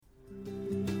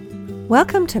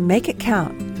Welcome to Make It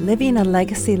Count, Living a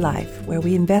Legacy Life, where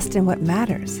we invest in what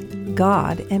matters,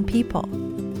 God and people.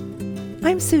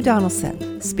 I'm Sue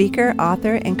Donaldson, speaker,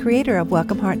 author, and creator of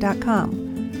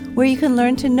WelcomeHeart.com, where you can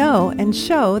learn to know and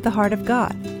show the heart of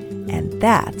God. And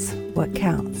that's what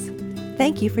counts.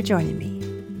 Thank you for joining me.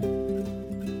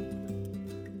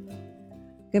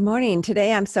 Good morning.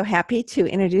 Today, I'm so happy to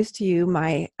introduce to you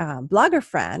my blogger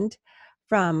friend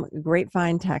from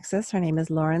Grapevine, Texas. Her name is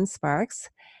Lauren Sparks.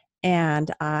 And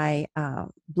I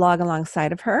blog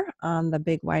alongside of her on the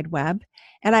big wide web.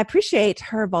 And I appreciate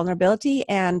her vulnerability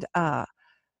and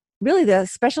really the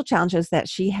special challenges that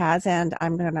she has. And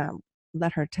I'm going to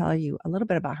let her tell you a little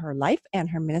bit about her life and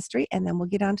her ministry, and then we'll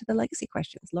get on to the legacy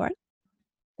questions. Lauren?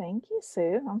 Thank you,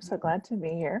 Sue. I'm so glad to be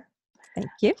here.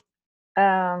 Thank you.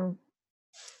 I'm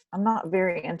not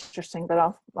very interesting, but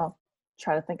I'll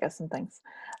try to think of some things.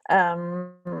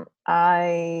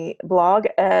 I blog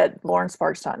at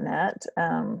laurensparks.net.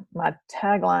 My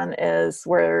tagline is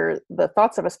where the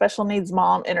thoughts of a special needs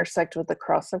mom intersect with the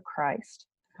cross of Christ.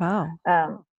 Wow.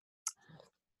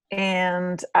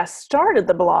 And I started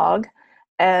the blog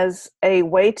as a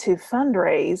way to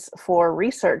fundraise for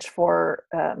research for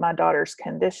my daughter's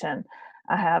condition.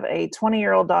 I have a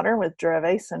 20-year-old daughter with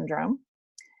Dravet syndrome.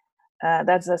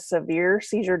 That's a severe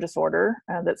seizure disorder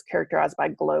that's characterized by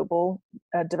global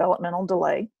developmental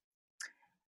delay.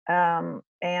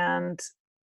 And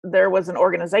there was an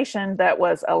organization that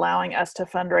was allowing us to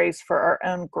fundraise for our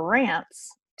own grants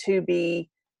to be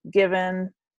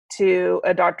given to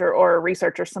a doctor or a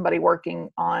researcher, somebody working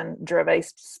on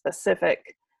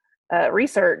Dravet-specific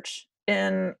research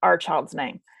in our child's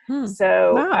name.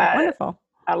 So wow, wonderful.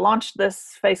 I launched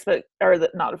this Facebook,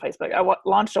 not a Facebook, I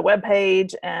launched a web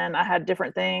page, and I had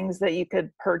different things that you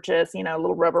could purchase,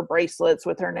 little rubber bracelets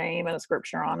with her name and a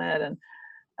scripture on it, and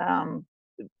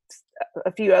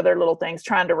a few other little things,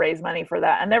 trying to raise money for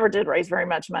that. I never did raise very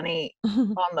much money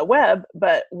on the web,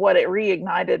 but what it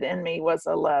reignited in me was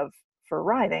a love for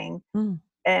writing.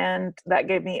 And that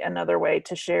gave me another way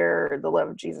to share the love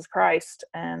of Jesus Christ.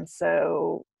 And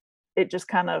so it just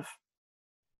kind of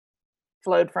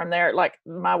flowed from there. Like,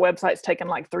 my website's taken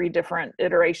like 3 different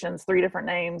iterations, 3 different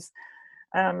names,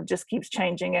 just keeps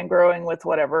changing and growing with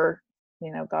whatever,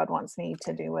 God wants me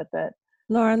to do with it.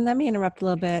 Lauren, let me interrupt a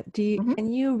little bit.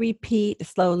 Can you repeat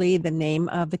slowly the name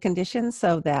of the condition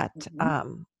so that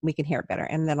we can hear it better?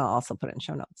 And then I'll also put it in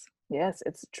show notes. Yes,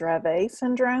 it's Dravet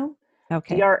syndrome.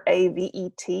 Okay. Dravet.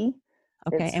 Okay.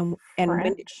 It's and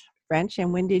French.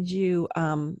 And when did you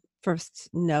first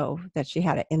know that she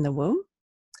had it in the womb?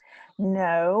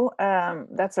 No,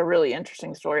 that's a really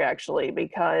interesting story, actually,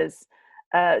 because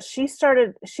she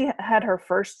had her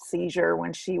first seizure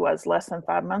when she was less than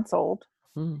 5 months old.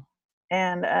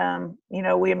 And,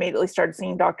 we immediately started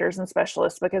seeing doctors and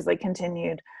specialists because they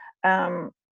continued. I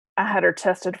had her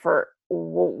tested for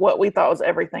what we thought was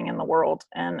everything in the world.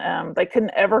 And they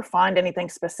couldn't ever find anything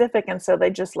specific. And so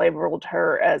they just labeled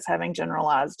her as having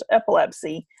generalized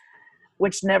epilepsy,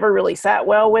 which never really sat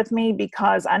well with me,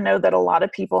 because I know that a lot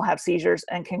of people have seizures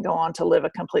and can go on to live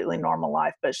a completely normal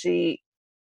life. But she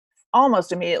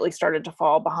almost immediately started to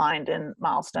fall behind in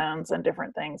milestones and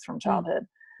different things from childhood.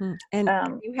 And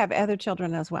you have other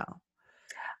children as well.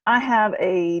 I have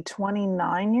a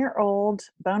 29-year-old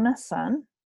bonus son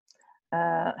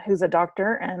who's a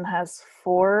doctor and has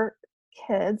 4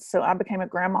 kids. So I became a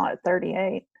grandma at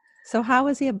 38. So how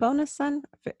is he a bonus son?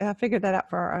 Figure that out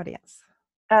for our audience.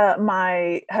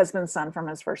 My husband's son from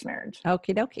his first marriage.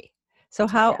 Okie dokie. So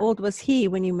how old was he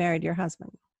when you married your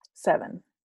husband? 7.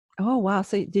 Oh, wow.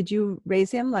 So did you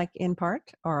raise him like in part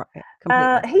or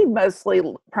completely? He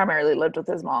primarily lived with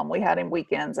his mom. We had him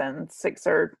weekends and 6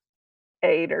 or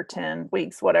 8 or 10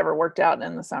 weeks, whatever worked out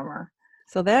in the summer.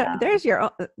 So there's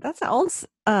that's an old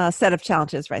set of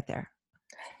challenges right there.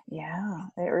 Yeah,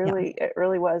 it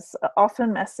really was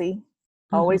often messy,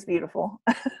 always beautiful.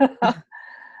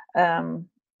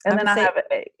 And then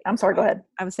I'm sorry, go ahead.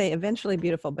 I would say eventually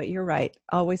beautiful, but you're right.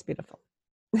 Always beautiful.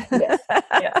 Yes.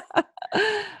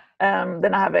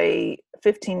 Then I have a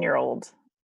 15-year-old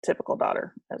typical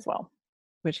daughter as well.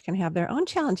 Which can have their own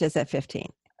challenges at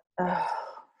 15. Oh,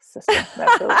 sister,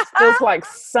 that feels like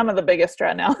some of the biggest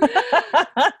right now.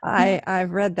 I've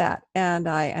read that and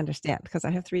I understand because I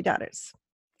have 3 daughters.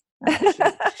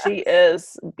 She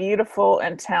is beautiful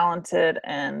and talented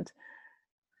and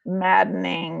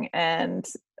maddening and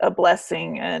a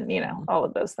blessing and all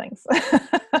of those things.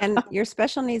 And your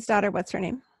special needs daughter, what's her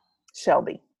name?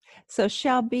 Shelby. So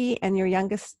Shelby, and your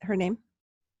youngest, her name?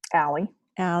 Allie.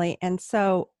 And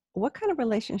so what kind of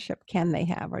relationship can they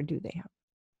have or do they have?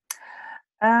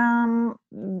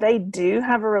 They do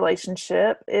have a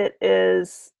relationship. It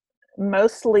is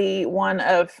Mostly one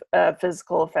of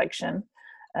physical affection.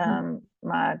 Mm.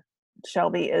 My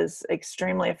Shelby is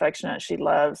extremely affectionate. She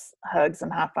loves hugs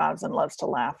and high fives and loves to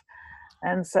laugh.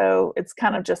 And so it's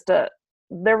kind of just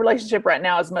their relationship right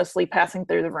now is mostly passing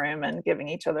through the room and giving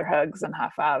each other hugs and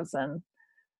high fives and,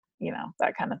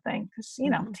 that kind of thing. Because,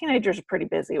 Mhm. teenagers are pretty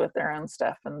busy with their own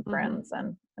stuff and Mhm. friends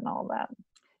and all that.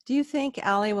 Do you think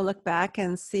Allie will look back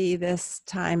and see this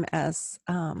time as,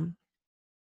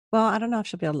 well, I don't know if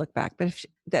she'll be able to look back, but if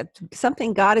that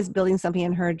something, God is building something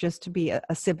in her just to be a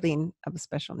sibling of a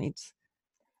special needs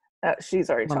She's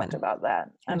already talked woman? about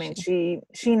that. I Has mean, she?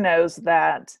 she knows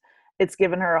that it's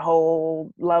given her a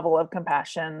whole level of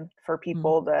compassion for Mm.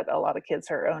 people that a lot of kids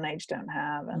her own age don't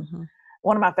have. And Mhm.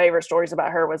 one of my favorite stories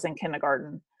about her was in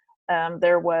kindergarten.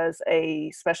 There was a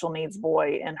special needs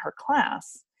boy in her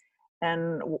class,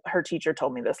 and her teacher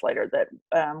told me this later that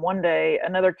one day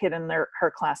another kid in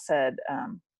her class said,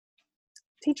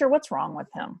 "Teacher, what's wrong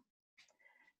with him?"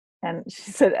 And she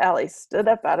said, Allie stood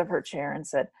up out of her chair and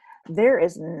said, "There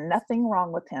is nothing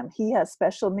wrong with him. He has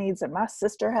special needs, and my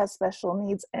sister has special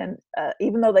needs. And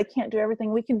even though they can't do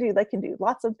everything we can do, they can do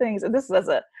lots of things." And this is as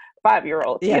a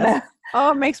 5-year-old, Yes.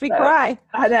 Oh, it makes me So cry.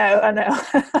 I know.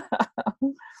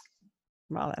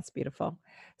 Well, that's beautiful.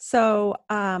 So,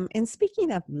 in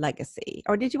speaking of legacy,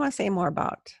 or did you want to say more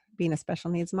about being a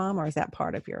special needs mom, or is that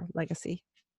part of your legacy?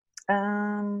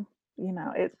 um,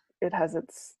 it has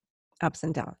its, Ups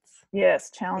and downs. yes,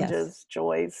 Yes. challenges,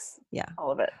 joys, Yeah.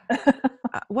 all of it.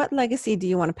 What legacy do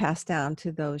you want to pass down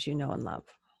to those you know and love?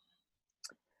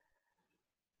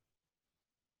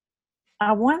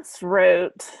 I once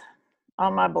wrote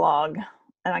on my blog,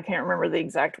 and I can't remember the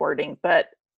exact wording, but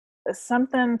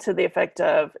something to the effect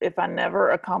of, if I never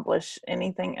accomplish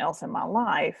anything else in my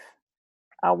life,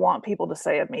 I want people to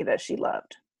say of me that she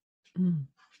loved. Mm.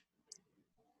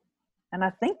 And I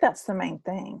think that's the main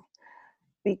thing,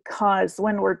 because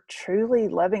when we're truly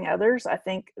loving others, I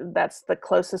think that's the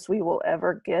closest we will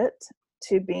ever get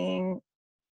to being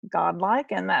godlike.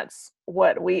 And that's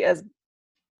what we as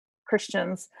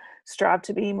Christians strive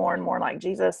to be, more and more like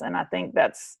Jesus. And I think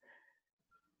that's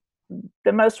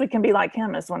the most we can be like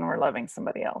him, is when we're loving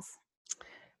somebody else.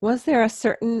 Was there a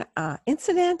certain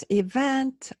incident,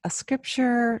 event, a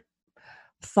scripture,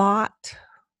 thought,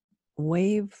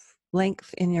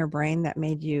 wavelength in your brain that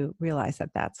made you realize that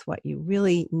that's what you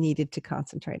really needed to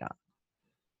concentrate on?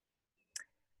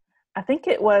 I think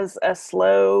it was a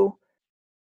slow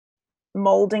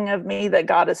molding of me that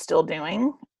God is still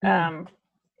doing. Mm.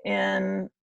 In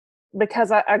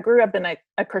Because I grew up in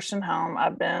a Christian home.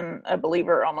 I've been a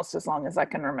believer almost as long as I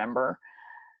can remember.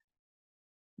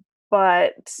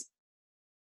 But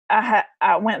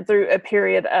I went through a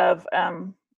period of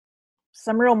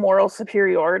some real moral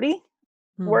superiority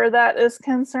Mm. where that is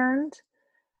concerned.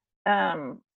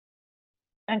 Um,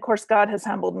 and of course, God has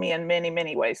humbled me in many,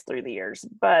 many ways through the years.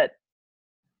 But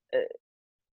uh,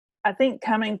 I think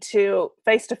coming to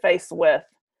face with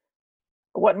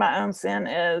what my own sin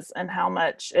is and how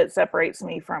much it separates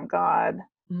me from God,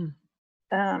 Mm.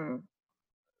 um,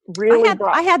 really I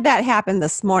brought. had that happen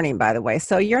this morning, by the way.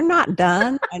 So you're not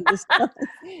done. I'm just you're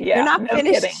Yeah, not no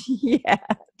kidding. finished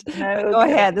yet. But No go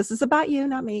ahead. kidding. This is about you,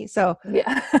 not me. So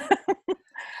Yeah.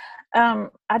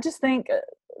 I just think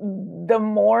the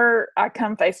more I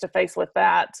come face to face with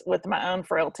that, with my own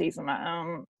frailties and my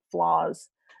own flaws,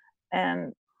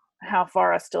 and how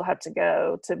far I still have to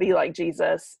go to be like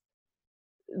Jesus,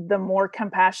 the more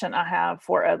compassion I have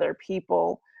for other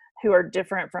people who are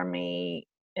different from me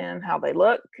in how they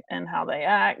look and how they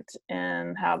act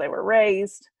and how they were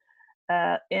raised,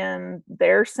 in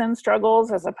their sin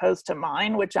struggles as opposed to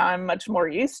mine, which I'm much more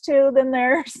used to than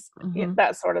theirs, mhm.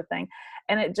 that sort of thing.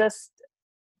 And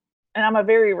and I'm a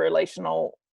very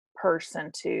relational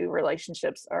person too.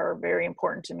 Relationships are very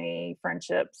important to me,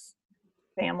 friendships,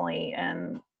 family.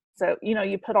 And so,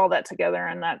 you put all that together,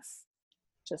 and that's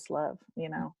just love,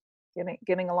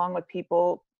 getting along with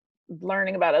people,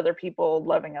 learning about other people,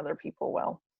 loving other people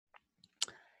well.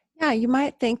 Yeah, you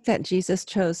might think that Jesus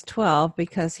chose 12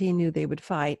 because he knew they would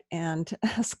fight and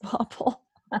squabble.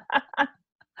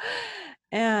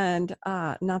 And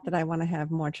not that I want to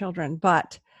have more children,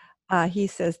 but he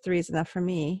says three is enough for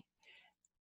me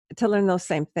to learn those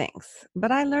same things.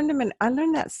 But I learned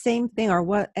that same thing, or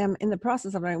what am in the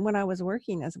process of learning, when I was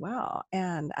working as well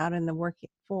and out in the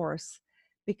workforce,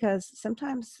 because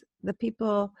sometimes the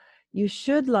people you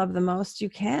should love the most, you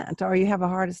can't, or you have a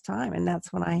hardest time. And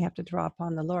that's when I have to draw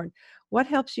upon the Lord. What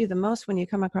helps you the most when you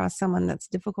come across someone that's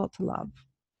difficult to love?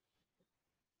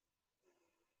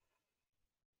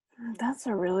 That's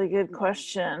a really good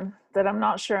question that I'm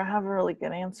not sure I have a really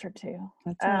good answer to.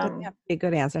 That's all right. It doesn't Um, have to be a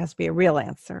good answer. It has to be a real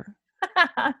answer.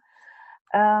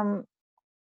 um,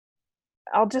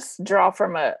 I'll just draw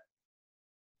from a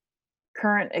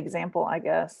current example, I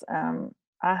guess.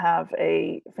 I have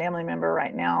a family member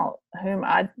right now whom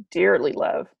I dearly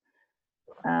love,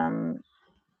 um,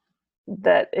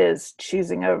 that is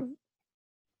choosing a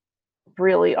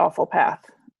really awful path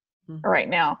right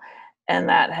now, and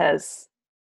that has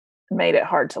made it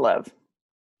hard to love,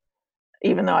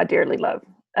 even though I dearly love.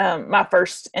 My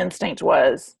first instinct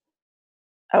was,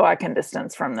 oh, I can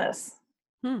distance from this.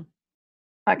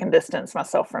 I can distance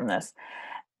myself from this.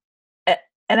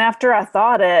 And after I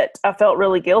thought it, I felt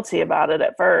really guilty about it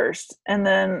at first. And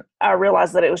then I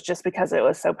realized that it was just because it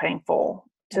was so painful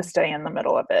to stay in the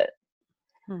middle of it.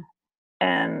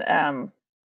 And,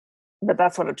 but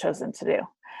that's what I've chosen to do.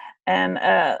 And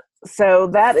so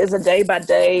that is a day by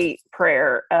day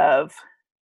prayer of,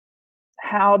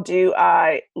 how do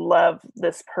I love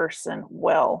this person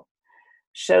well?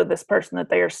 Show this person that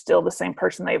they are still the same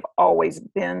person they've always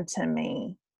been to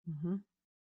me.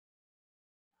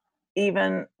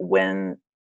 Even when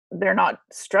they're not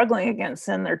struggling against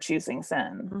sin, they're choosing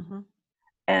sin.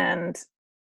 And,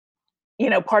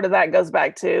 part of that goes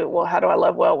back to, well, how do I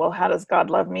love well? Well, how does God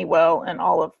love me well in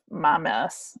all of my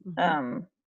mess? And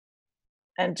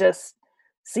just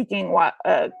seeking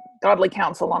godly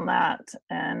counsel on that.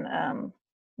 And,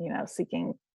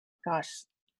 seeking, gosh,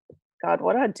 God,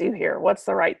 what do I do here? What's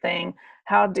the right thing?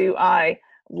 How do I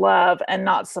love and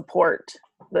not support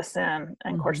the sin?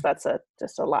 And of course, that's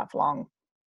just a lifelong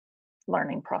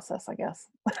learning process, I guess.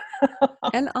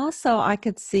 And also, I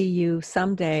could see you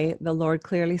someday, the Lord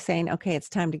clearly saying, okay, it's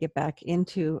time to get back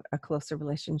into a closer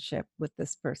relationship with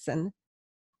this person.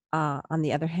 On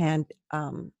the other hand,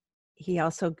 he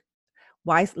also,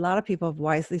 a lot of people have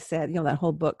wisely said, that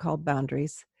whole book called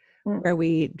Boundaries, where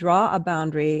we draw a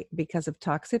boundary because of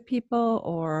toxic people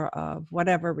or of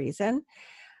whatever reason.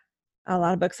 A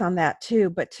lot of books on that too,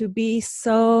 but to be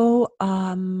so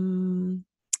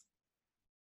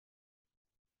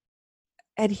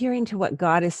adhering to what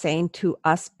God is saying to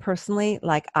us personally,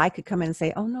 like I could come in and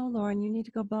say, oh no, Lauren, you need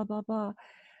to go blah, blah, blah.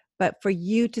 But for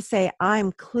you to say,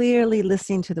 I'm clearly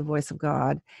listening to the voice of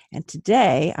God. And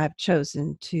today I've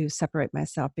chosen to separate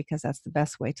myself because that's the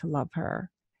best way to love her.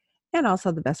 And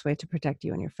also the best way to protect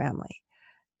you and your family.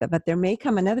 But there may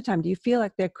come another time. Do you feel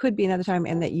like there could be another time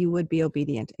and that you would be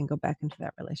obedient and go back into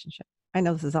that relationship? I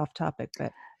know this is off topic,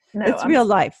 but No, it's real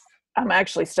life. I'm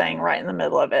actually staying right in the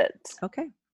middle of it. Okay.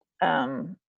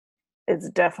 It's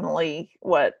definitely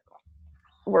what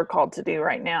we're called to do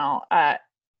right now. I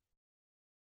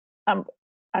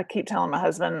keep telling my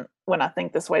husband when I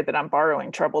think this way that I'm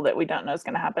borrowing trouble that we don't know is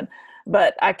going to happen.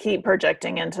 But I keep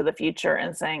projecting into the future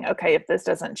and saying, okay, if this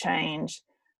doesn't change,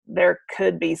 there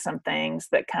could be some things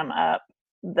that come up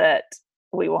that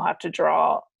we will have to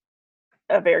draw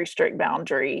a very strict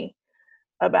boundary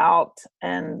about,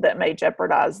 and that may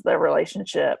jeopardize the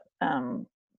relationship.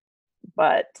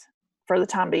 But for the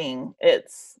time being,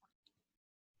 it's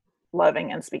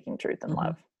loving and speaking truth in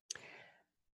love.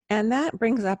 And that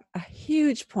brings up a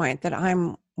huge point that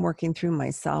I'm working through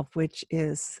myself, which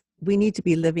is we need to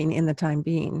be living in the time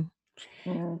being.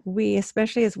 We,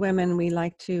 especially as women, we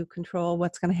like to control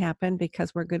what's going to happen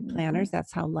because we're good planners.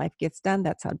 That's how life gets done.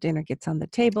 That's how dinner gets on the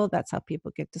table. That's how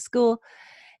people get to school.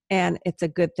 And it's a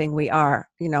good thing we are,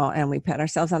 and we pat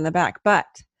ourselves on the back. But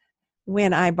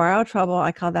when I borrow trouble,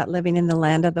 I call that living in the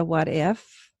land of the what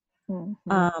if.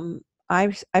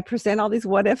 I present all these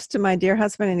what ifs to my dear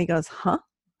husband and he goes, huh?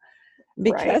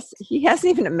 Because he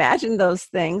hasn't even imagined those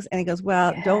things. And he goes,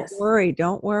 well, don't worry.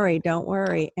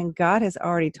 And God has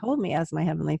already told me as my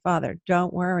Heavenly Father,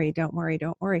 don't worry.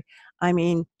 I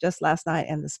mean, just last night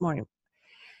and this morning,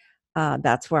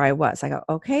 that's where I was. I go,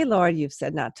 okay, Lord, you've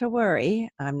said not to worry.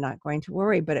 I'm not going to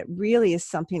worry, but it really is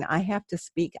something I have to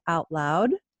speak out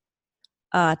loud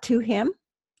to him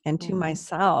and to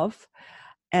myself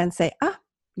and say,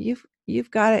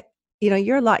 you've got it.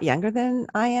 You're a lot younger than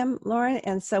I am, Lauren.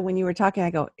 And so when you were talking, I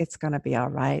go, it's going to be all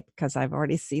right because I've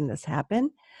already seen this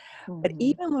happen. But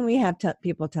even when we have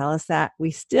people tell us that, we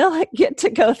still get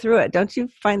to go through it. Don't you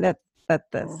find that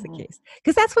that's the case?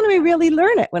 Because that's when we really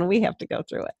learn it, when we have to go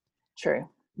through it. True.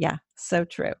 Yeah, so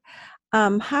true.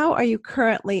 How are you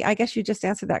currently, I guess you just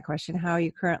answered that question, how are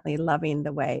you currently loving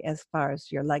the way as far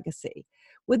as your legacy?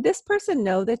 Would this person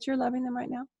know that you're loving them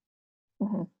right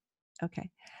now?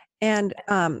 Okay. And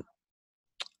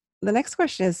the next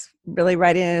question is really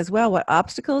right in it as well. What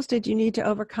obstacles did you need to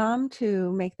overcome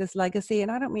to make this legacy?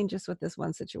 And I don't mean just with this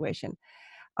one situation.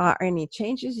 Are any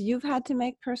changes you've had to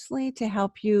make personally to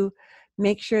help you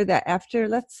make sure that after,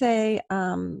 let's say,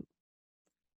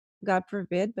 God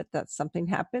forbid, but that something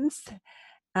happens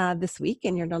this week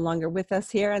and you're no longer with us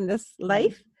here in this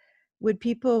life, would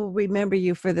people remember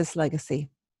you for this legacy?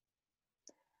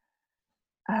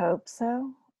 I hope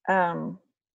so.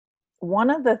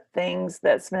 One of the things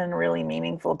that's been really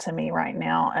meaningful to me right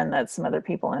now, and that some other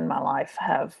people in my life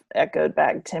have echoed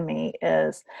back to me,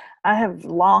 is I have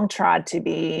long tried to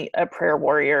be a prayer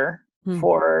warrior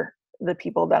for the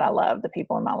people that I love, the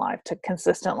people in my life, to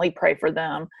consistently pray for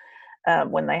them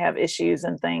when they have issues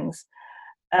and things.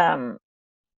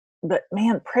 But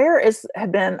man, prayer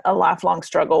had been a lifelong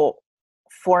struggle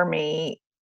for me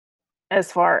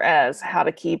as far as how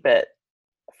to keep it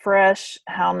fresh,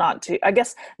 how not to. I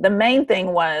guess the main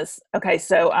thing was, okay,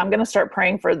 so I'm going to start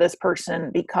praying for this person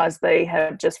because they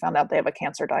have just found out they have a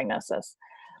cancer diagnosis.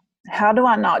 How do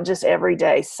I not just every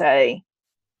day say,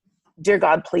 dear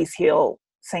God, please heal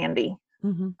Sandy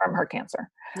from her cancer?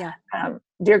 Yeah.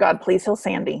 Dear God, please heal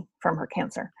Sandy from her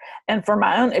cancer. And for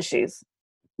my own issues,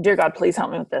 dear God, please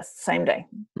help me with this same day.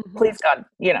 Please, God,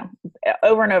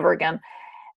 over and over again.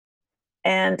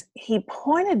 And he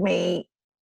pointed me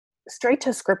straight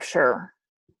to scripture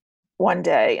one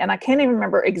day, and I can't even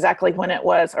remember exactly when it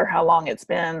was or how long it's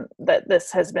been that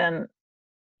this has been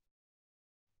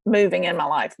moving in my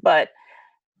life, but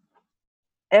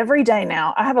every day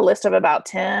now I have a list of about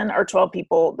 10 or 12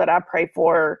 people that I pray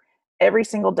for every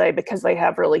single day because they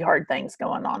have really hard things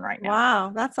going on right now.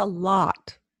 Wow, that's a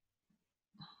lot.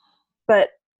 But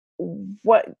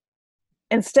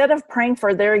instead of praying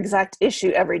for their exact issue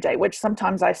every day, which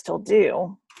sometimes I still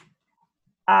do,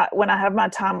 when I have my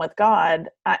time with God,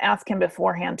 I ask him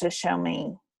beforehand to show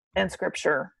me in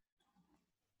scripture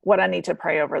what I need to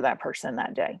pray over that person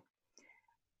that day.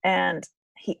 And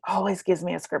he always gives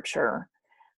me a scripture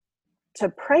to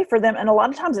pray for them. And a lot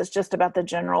of times it's just about the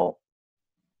general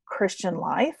Christian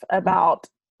life, about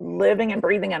living and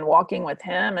breathing and walking with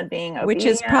him and being obedient. Which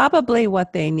is probably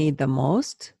what they need the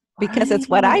most, because it's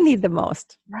what I need the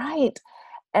most. Right.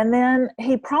 And then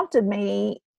he prompted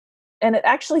me, and it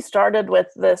actually started with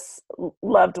this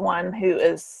loved one who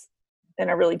is in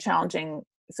a really challenging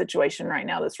situation right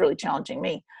now that's really challenging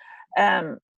me.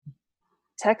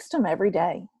 Text him every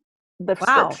day.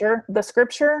 The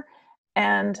scripture,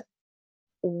 and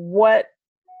what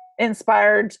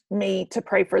inspired me to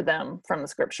pray for them from the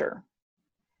scripture.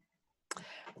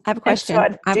 I have a question.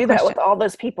 And so I do that with all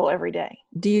those people every day.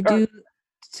 Do you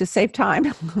to save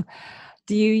time,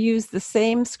 do you use the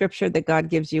same scripture that God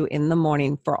gives you in the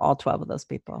morning for all 12 of those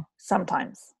people?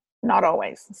 Sometimes, not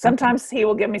always. Sometimes he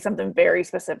will give me something very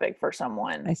specific for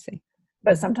someone. I see.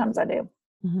 But sometimes I do.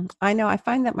 I know. I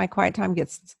find that my quiet time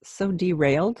gets so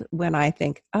derailed when I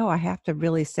think, oh, I have to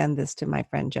really send this to my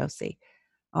friend Josie.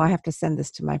 Oh, I have to send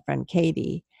this to my friend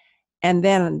Katie. And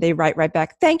then they write right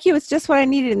back, thank you, it's just what I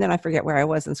needed. And then I forget where I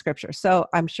was in scripture. So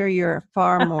I'm sure you're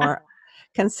far more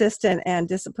consistent and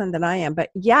disciplined than I am.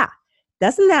 But yeah,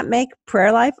 doesn't that make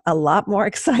prayer life a lot more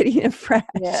exciting and fresh?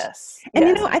 Yes.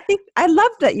 And I think I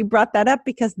love that you brought that up,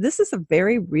 because this is a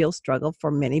very real struggle for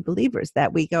many believers,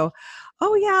 that we go,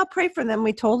 oh yeah, I'll pray for them.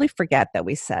 We totally forget that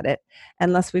we said it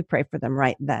unless we pray for them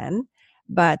right then.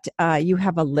 But you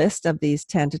have a list of these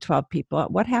 10 to 12 people.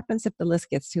 What happens if the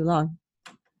list gets too long?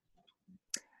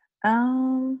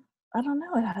 I don't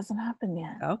know. It hasn't happened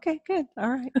yet. Okay, good.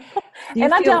 All right.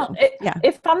 And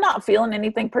if I'm not feeling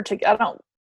anything particular, I don't.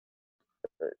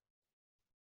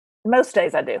 Most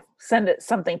days I do send it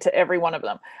something to every one of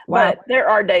them. Wow. But there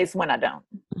are days when I don't.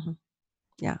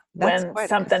 Yeah. When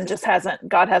something just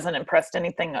God hasn't impressed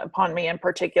anything upon me in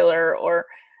particular, or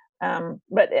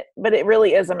but it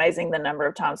really is amazing the number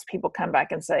of times people come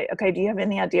back and say, okay, do you have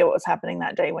any idea what was happening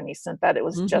that day when you sent that? It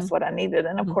was just what I needed.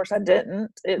 And of course I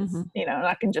didn't. It's, and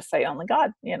I can just say only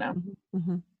God,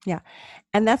 Yeah.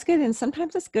 And that's good. And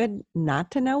sometimes it's good not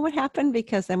to know what happened,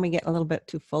 because then we get a little bit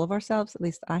too full of ourselves. At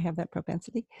least I have that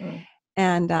propensity.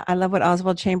 And I love what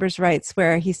Oswald Chambers writes,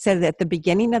 where he said that at the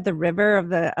beginning of the river of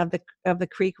the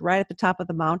creek, right at the top of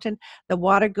the mountain, the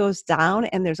water goes down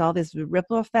and there's all this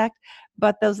ripple effect.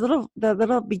 But the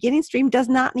little beginning stream does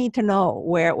not need to know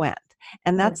where it went.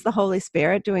 And that's the Holy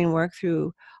Spirit doing work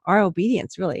through our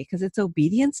obedience, really, because it's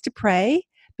obedience to pray,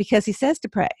 because he says to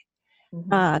pray,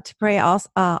 to pray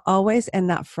always and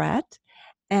not fret.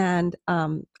 And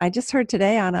I just heard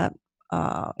today on a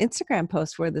Instagram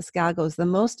post where this gal goes, the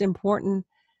most important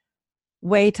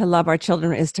way to love our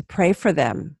children is to pray for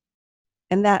them.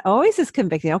 And that always is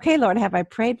convicting. Okay, Lord, have I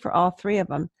prayed for all 3 of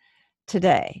them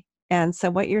today? And so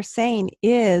what you're saying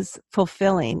is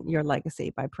fulfilling your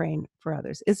legacy by praying for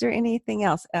others. Is there anything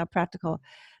else practical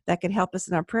that could help us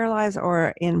in our prayer lives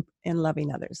or in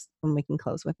loving others? And we can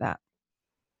close with that.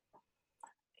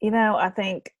 I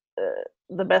think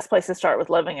the best place to start with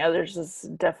loving others is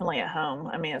definitely at home.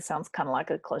 I mean, it sounds kind of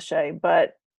like a cliche,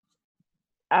 but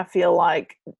I feel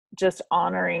like just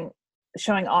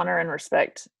showing honor and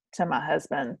respect to my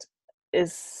husband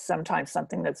is sometimes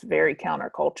something that's very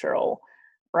countercultural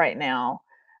right now.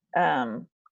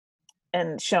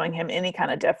 And showing him any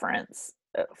kind of deference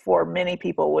for many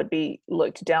people would be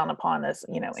looked down upon as,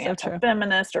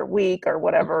 anti-feminist or weak or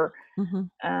whatever.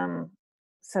 Mm-hmm.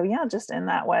 So yeah, just in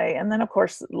that way. And then of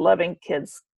course, loving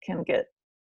kids can get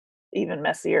even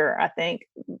messier, I think,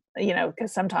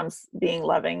 because sometimes being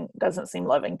loving doesn't seem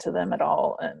loving to them at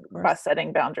all. And by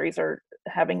setting boundaries or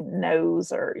having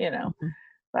no's or, mm-hmm.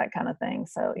 that kind of thing.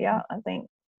 So yeah, I think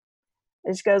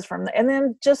it just goes from there. And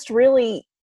then just really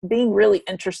being really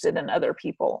interested in other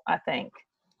people, I think,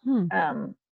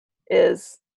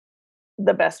 is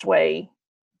the best way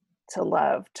to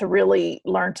love, to really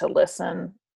learn to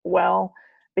listen well,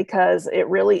 because it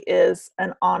really is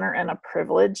an honor and a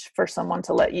privilege for someone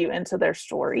to let you into their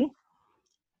story.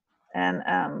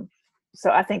 And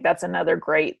so I think that's another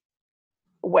great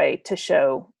way to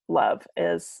show love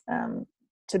is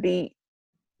to be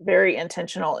very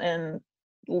intentional in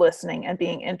listening and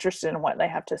being interested in what they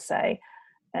have to say.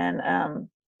 And,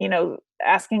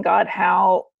 asking God,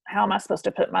 how am I supposed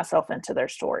to put myself into their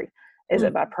story? Is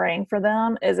it by praying for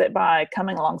them? Is it by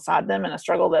coming alongside them in a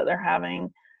struggle that they're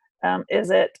having?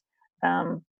 Is it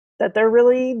that they're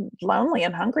really lonely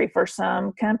and hungry for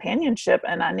some companionship,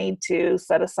 and I need to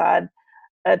set aside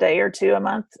a day or two a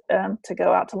month to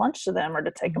go out to lunch to them or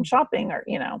to take them shopping or,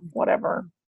 whatever.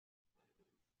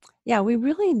 Yeah, we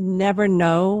really never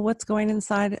know what's going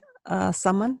inside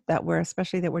someone that we're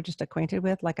just acquainted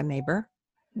with, like a neighbor.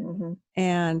 Mm-hmm.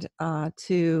 And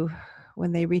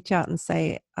when they reach out and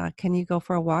say, can you go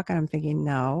for a walk? And I'm thinking,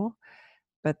 no.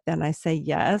 But then I say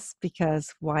yes,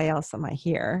 because why else am I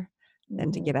here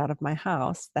than to get out of my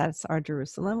house? That's our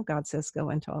Jerusalem. God says, go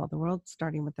into all the world,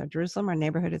 starting with our Jerusalem. Our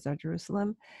neighborhood is our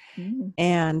Jerusalem. Mm-hmm.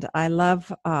 And I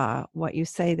love what you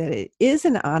say, that it is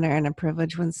an honor and a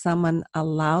privilege when someone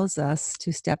allows us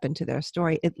to step into their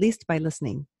story, at least by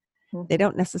listening. Mm-hmm. They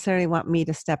don't necessarily want me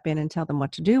to step in and tell them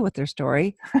what to do with their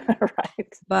story.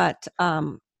 Right.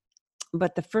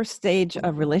 But the first stage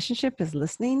of relationship is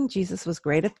listening. Jesus was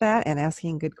great at that, and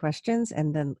asking good questions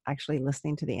and then actually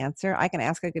listening to the answer. I can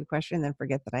ask a good question and then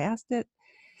forget that I asked it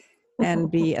and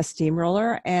be a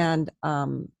steamroller. And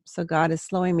so God is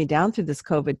slowing me down through this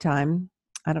COVID time.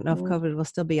 I don't know if COVID will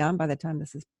still be on by the time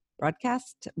this is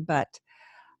broadcast, but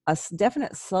a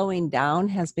definite slowing down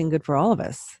has been good for all of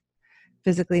us,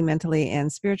 physically, mentally,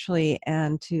 and spiritually.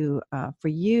 And for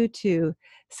you to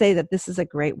say that this is a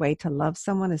great way to love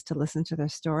someone is to listen to their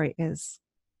story is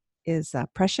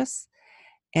precious,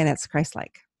 and it's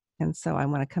Christ-like. And so I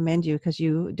want to commend you, because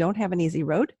you don't have an easy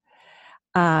road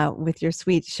with your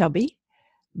sweet Shelby,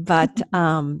 but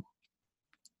I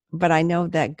know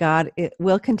that God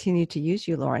will continue to use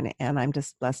you, Lauren, and I'm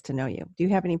just blessed to know you. Do you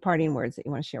have any parting words that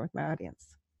you want to share with my audience?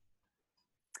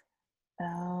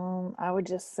 I would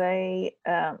just say,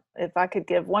 if I could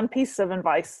give one piece of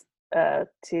advice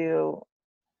to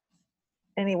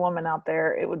any woman out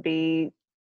there, it would be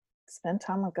spend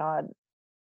time with God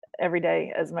every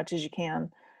day as much as you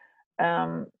can.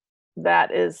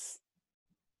 That is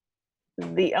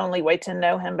the only way to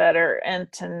know him better,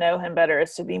 and to know him better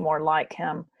is to be more like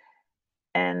him.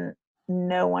 And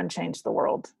no one changed the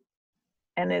world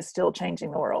and is still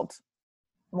changing the world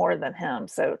more than him.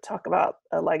 So talk about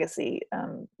a legacy.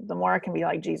 The more I can be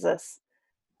like Jesus,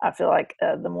 I feel like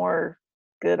the more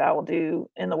good I will do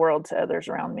in the world to others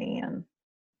around me. And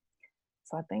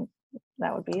so I think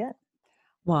that would be it.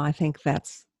 Well, I think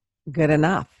that's good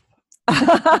enough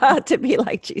to be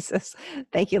like Jesus.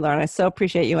 Thank you, Lauren. I so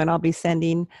appreciate you. And I'll be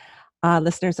sending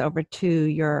listeners over to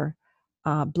your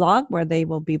blog, where they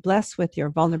will be blessed with your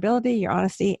vulnerability, your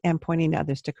honesty, and pointing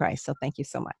others to Christ. So thank you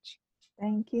so much.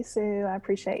 Thank you, Sue. I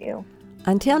appreciate you.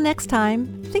 Until next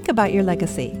time, think about your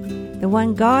legacy, the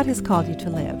one God has called you to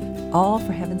live, all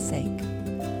for heaven's sake.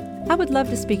 I would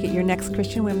love to speak at your next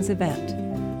Christian Women's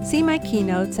event. See my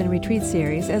keynotes and retreat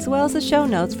series, as well as the show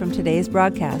notes from today's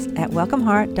broadcast at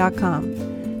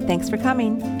welcomeheart.com. Thanks for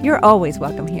coming. You're always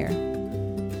welcome here.